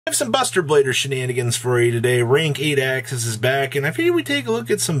I have some Buster Blader shenanigans for you today. Rank 8 Axis is back, and I figured we'd take a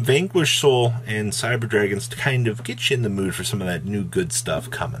look at some Vanquish Soul and Cyber Dragons to kind of get you in the mood for some of that new good stuff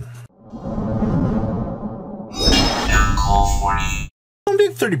coming. I'm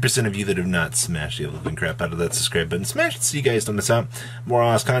big 30% of you that have not smashed the living crap out of that subscribe button. Smash it so you guys don't miss out. More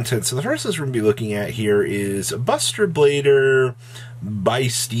awesome content. So the first one we're going to be looking at here is Buster Blader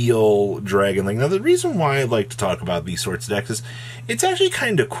Bisteel Dragon Link. Now the reason why I like to talk about these sorts of decks is it's actually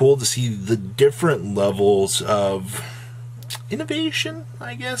kind of cool to see the different levels of innovation,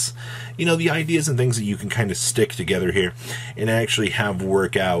 I guess. You know, the ideas and things that you can kind of stick together here and actually have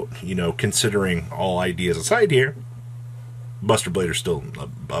work out, you know, considering all ideas aside here. Buster Blader's still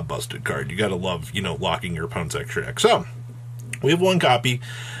a busted card. You gotta love, you know, locking your opponent's extra deck. So, we have one copy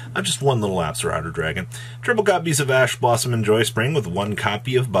of just one little Outer Dragon. Triple copies of Ash Blossom and Joy Spring with one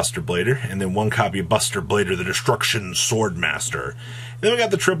copy of Buster Blader, and then one copy of Buster Blader, the Destruction Swordmaster. And then we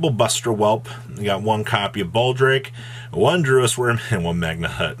got the triple Buster Whelp. We got one copy of Baldrake, one Druis Worm, and one Magna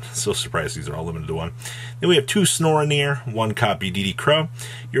Hut. So surprised these are all limited to one. Then we have two Snoraneer, one copy DD Crow,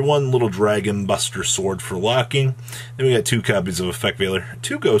 your one little Dragon Buster Sword for locking. Then we got two copies of Effect Veiler,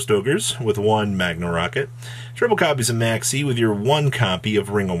 two Ghost Ogres with one Magna Rocket, triple copies of Maxi with your one copy of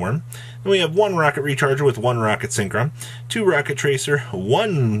Ring of Worm. Then we have one Rocket Recharger with one Rocket Synchron, two Rocket Tracer,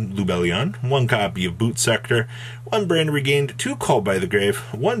 one Lubellion, one copy of Boot Sector, one Brand Regained, two Called by the Grave,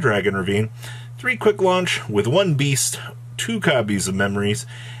 one Dragon Ravine, three Quick Launch with one Beast, two copies of Memories,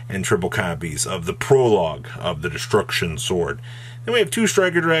 and triple copies of the Prologue of the Destruction Sword. Then we have two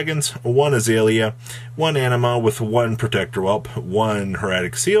Striker Dragons, one Azalea, one Anima with one Protector Whelp, one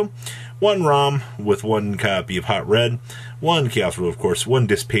Heretic Seal, one Rom with one copy of Hot Red, one Chaos Rule, of course, one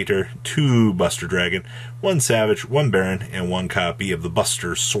Dispater, two Buster Dragon, one Savage, one Baron, and one copy of the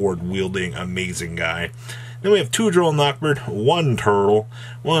Buster Sword-wielding amazing guy. Then we have two Droll Knockbird, one Turtle,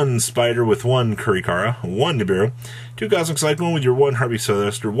 one Spider with one Kurikara, one Nibiru, two Cosmic Cyclone with your one Harvey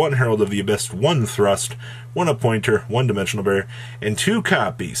Sylvester, one Herald of the Abyss, one Thrust, one Appointer, one Dimensional Barrier, and two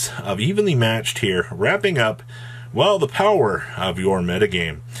copies of Evenly Matched here, wrapping up, well, the power of your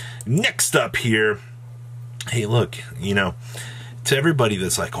metagame. Next up here, hey, look, you know, to everybody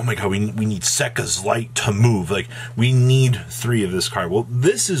that's like, oh my god, we need Sekka's Light to move. Like, we need three of this card. Well,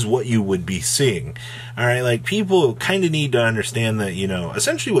 this is what you would be seeing. Alright, like, people kind of need to understand that, you know,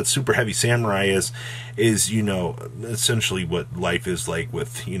 essentially what Super Heavy Samurai is, you know, essentially what life is like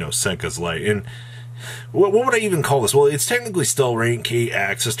with, you know, Sekka's Light. And what would I even call this? Well, it's technically still Rank 8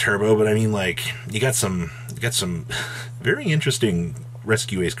 Axis Turbo, but I mean, like, you got some very interesting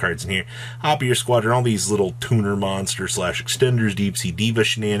Rescue Ace cards in here. Hop of Your Squadron, all these little tuner monster / extenders, Deep Sea Diva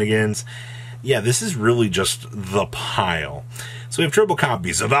shenanigans. Yeah, this is really just the pile. So we have triple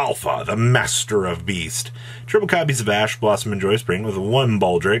copies of Alpha, the Master of Beast. Triple copies of Ash Blossom and Joy Spring with one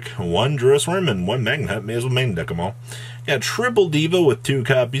Baldrake, one Druis Worm, and one Magna Hut. May as well main deck them all. Got triple Diva with two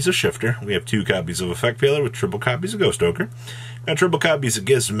copies of Shifter. We have two copies of Effect Veiler with triple copies of Ghost Ogre. Got triple copies of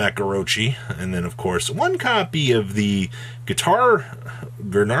Gizmekarochi, and then, of course, one copy of the Guitar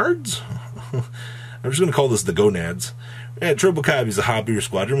Grenards? I'm just going to call this the Gonads. Got triple copies of Hop of Your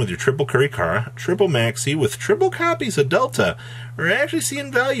Squadron with your triple Kurikara, triple Maxi with triple copies of Delta. We're actually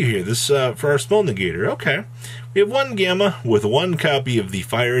seeing value here. This for our Spell Negator. Okay. We have one Gamma with one copy of the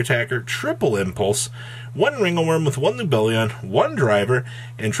Fire Attacker, triple Impulse, one Ring of Worm with one Lubellion, one Driver,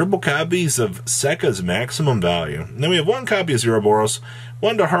 and triple copies of Sekka's Maximum Value. And then we have one copy of Zeroboros,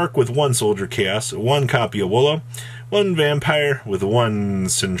 one Dahark with one Soldier Chaos, one copy of Willow, one Vampire with one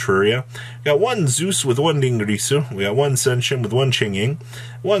Centuria. We got one Zeus with one Dingrisu. We got one Senshin with one Qingying,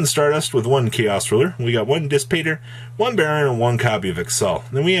 one Stardust with one Chaos Ruler. We got one Dispater, one Baron, and one copy of Excel.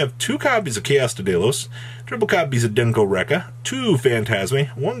 Then we have two copies of Chaos Daedalus, triple copies of Denko Rekka, two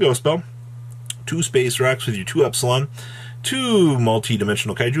Phantasme, one Ghost Bell, two Space Rocks with your two Epsilon, two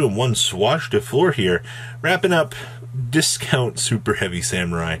multi-dimensional Kaiju, and one Swash de Floor here, wrapping up discount Super Heavy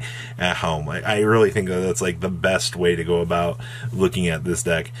Samurai at home. I really think that's like the best way to go about looking at this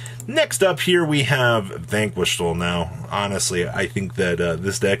deck. Next up here we have Vanquish Soul. Now, honestly, I think that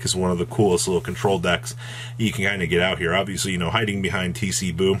this deck is one of the coolest little control decks you can kind of get out here. Obviously, you know, hiding behind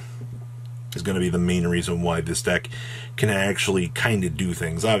TC Boo is going to be the main reason why this deck can actually kind of do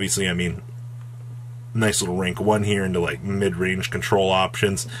things. Obviously, I mean, nice little rank 1 here into like mid-range control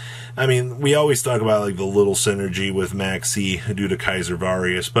options. I mean, we always talk about like the little synergy with Maxi due to Kaiser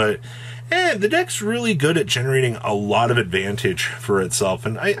Varius, but the deck's really good at generating a lot of advantage for itself,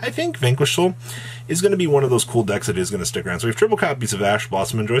 and I think Vanquish Soul is going to be one of those cool decks that is going to stick around. So we have triple copies of Ash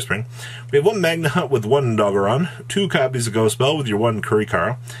Blossom and Joy Spring. We have one Magna Hut with one Doggeron, two copies of Ghost Bell with your one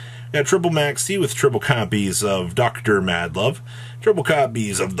Kurikara. We got triple Maxi with triple copies of Dr. Madlove, triple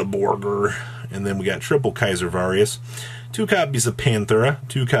copies of the Borger, and then we got triple Kaiser Varius, 2 copies of Panthera,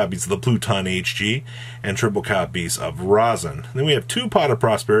 2 copies of the Pluton HG, and triple copies of Rosin. Then we have 2 Pot of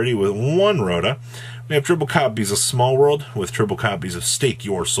Prosperity with 1 Rhoda. We have triple copies of Small World with triple copies of Stake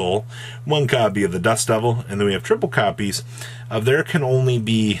Your Soul, 1 copy of the Dust Devil, and then we have triple copies of There Can Only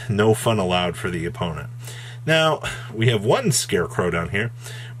Be No Fun Allowed for the Opponent. Now, we have 1 Scarecrow down here,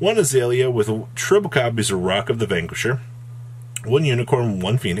 1 Azalea with triple copies of Rock of the Vanquisher, 1 Unicorn,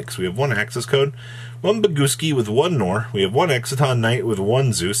 1 Phoenix. We have 1 Access Code, 1 Baguski with 1 Nor. We have 1 Exciton Knight with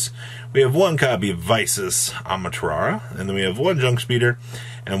 1 Zeus. We have 1 copy of Vice's Amatrara. And then we have 1 Junk Speeder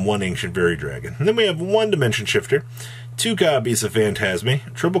and 1 Ancient Fairy Dragon. And then we have 1 Dimension Shifter, 2 copies of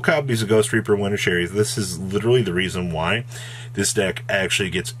Phantasme, triple copies of Ghost Reaper Winter Cherries. This is literally the reason why this deck actually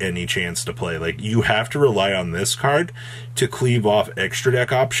gets any chance to play. Like, you have to rely on this card to cleave off extra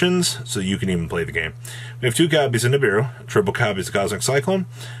deck options so you can even play the game. We have 2 copies of Nibiru, triple copies of Cosmic Cyclone,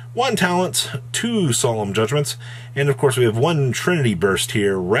 1 Talents, 2 Solemn Judgments, and of course we have 1 Trinity Burst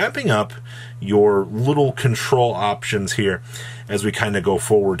here, wrapping up your little control options here as we kind of go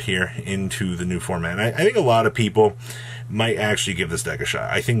forward here into the new format. I think a lot of people might actually give this deck a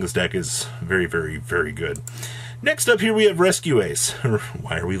shot. I think this deck is very, very, very good. Next up here we have Rescue Ace.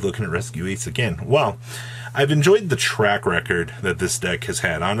 Why are we looking at Rescue Ace again? Well, I've enjoyed the track record that this deck has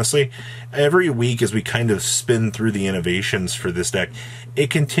had. Honestly, every week as we kind of spin through the innovations for this deck, it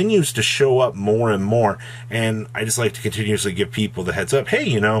continues to show up more and more, and I just like to continuously give people the heads up. Hey,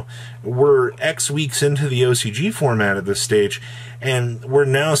 you know, we're X weeks into the OCG format at this stage, and we're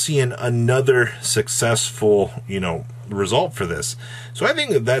now seeing another successful, you know, result for this. So I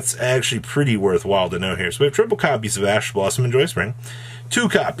think that that's actually pretty worthwhile to know here. So we have triple copies of Ash Blossom and Joy Spring, 2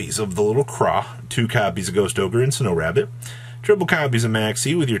 copies of the Little Craw, 2 copies of Ghost Ogre and Snow Rabbit, triple copies of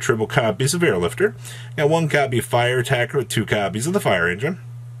Maxi with your triple copies of Airlifter, got 1 copy of Fire Attacker with 2 copies of the Fire Engine.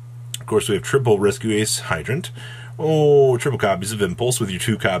 Of course, we have triple Rescue Ace Hydrant, triple copies of Impulse with your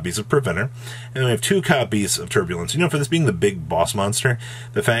 2 copies of Preventer, and then we have 2 copies of Turbulence. You know, for this being the big boss monster,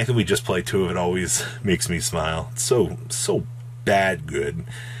 the fact that we just play 2 of it always makes me smile. It's so bad good.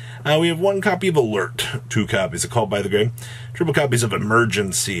 We have 1 copy of Alert, 2 copies of Called by the Grave, triple copies of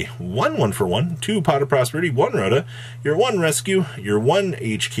Emergency, 1 for 1, 2 Pot of Prosperity, 1 Rhoda, your 1 Rescue, your 1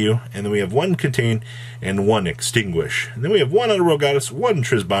 HQ, and then we have 1 Contain and 1 Extinguish. And then we have 1 Underworld Goddess, 1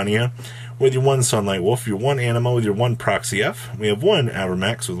 Trisbania with your 1 Sunlight Wolf, your 1 Anima with your 1 Proxy F. We have 1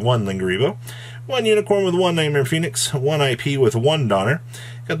 Abermax with 1 Lingerivo, 1 Unicorn with 1 Nightmare Phoenix, 1 IP with 1 Donner.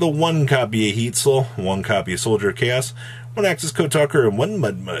 Got the 1 copy of Heat Soul, 1 copy of Soldier of Chaos, 1 Access Code Talker, and 1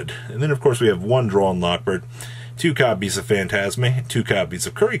 Mud. And then, of course, we have 1 Droll and Lockbird, 2 copies of Phantasme, 2 copies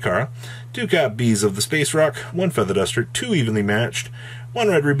of Kurikara, 2 copies of the Space Rock, 1 Feather Duster, 2 Evenly Matched, 1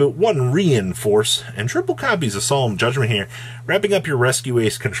 Red Reboot, 1 Reinforce, and triple copies of Solemn Judgment here, wrapping up your Rescue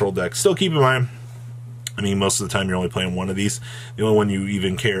Ace control deck. Still keep in mind, I mean, most of the time you're only playing 1 of these. The only one you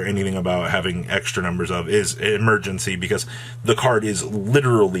even care anything about having extra numbers of is Emergency, because the card is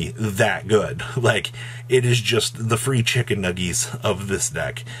literally that good. Like, it is just the free chicken nuggies of this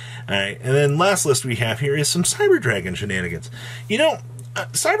deck. Alright, and then last list we have here is some Cyber Dragon shenanigans. You know,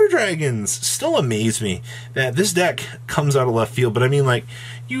 Cyber Dragons still amaze me that this deck comes out of left field, but I mean, like,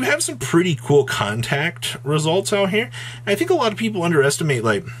 you have some pretty cool contact results out here. And I think a lot of people underestimate,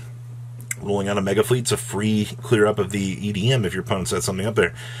 like, rolling out a Mega Fleet's a free clear up of the EDM if your opponent sets something up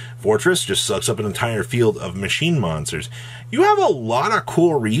there. Fortress just sucks up an entire field of machine monsters. You have a lot of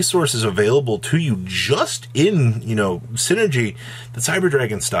cool resources available to you just in, you know, synergy that Cyber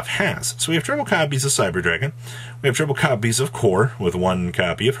Dragon stuff has. So we have triple copies of Cyber Dragon. We have triple copies of Core with 1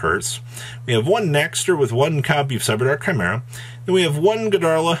 copy of Hertz. We have 1 Nexter with 1 copy of Cyberdark Chimera. Then we have 1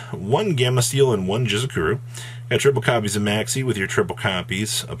 Godarla, 1 Gamma Steel, and 1 Jizukuru. Got triple copies of Maxi with your triple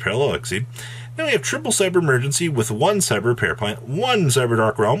copies of Parallel Exceed. Then we have triple Cyber Emergency with 1 Cyber Repair Plant, 1 Cyber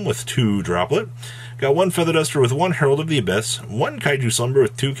Dark Realm with 2 Droplet. Got 1 Feather Duster with 1 Herald of the Abyss, 1 Kaiju Slumber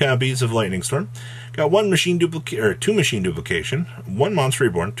with 2 copies of Lightning Storm. Got 2 Machine Duplication, 1 Monster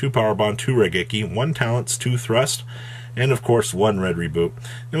Reborn, 2 Power Bond, 2 Regeki, 1 Talents, 2 Thrust, and of course 1 Red Reboot.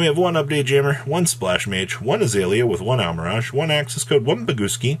 Then we have 1 Update Jammer, 1 Splash Mage, 1 Azalea with 1 Almirage, 1 Access Code, 1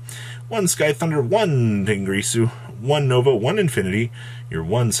 Baguski, 1 Sky Thunder, 1 Dingrisu, 1 Nova, 1 Infinity, your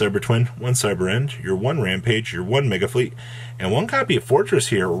 1 Cyber Twin, 1 Cyber End, your 1 Rampage, your 1 Mega Fleet, and 1 copy of Fortress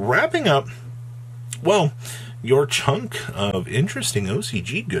here, wrapping up, well, your chunk of interesting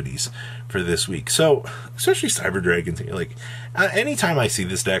OCG goodies for this week. So, especially Cyber Dragons, like, anytime I see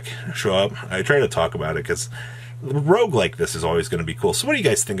this deck show up, I try to talk about it, because rogue like this is always going to be cool. So what do you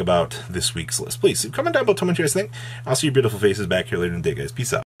guys think about this week's list? Please, comment down below, tell me what you guys think. I'll see your beautiful faces back here later in the day, guys.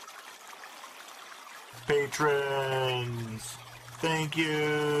 Peace out. Patrons! Thank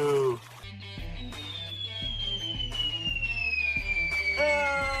you.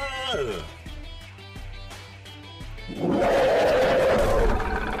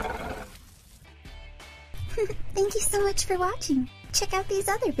 Thank you so much for watching. Check out these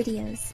other videos.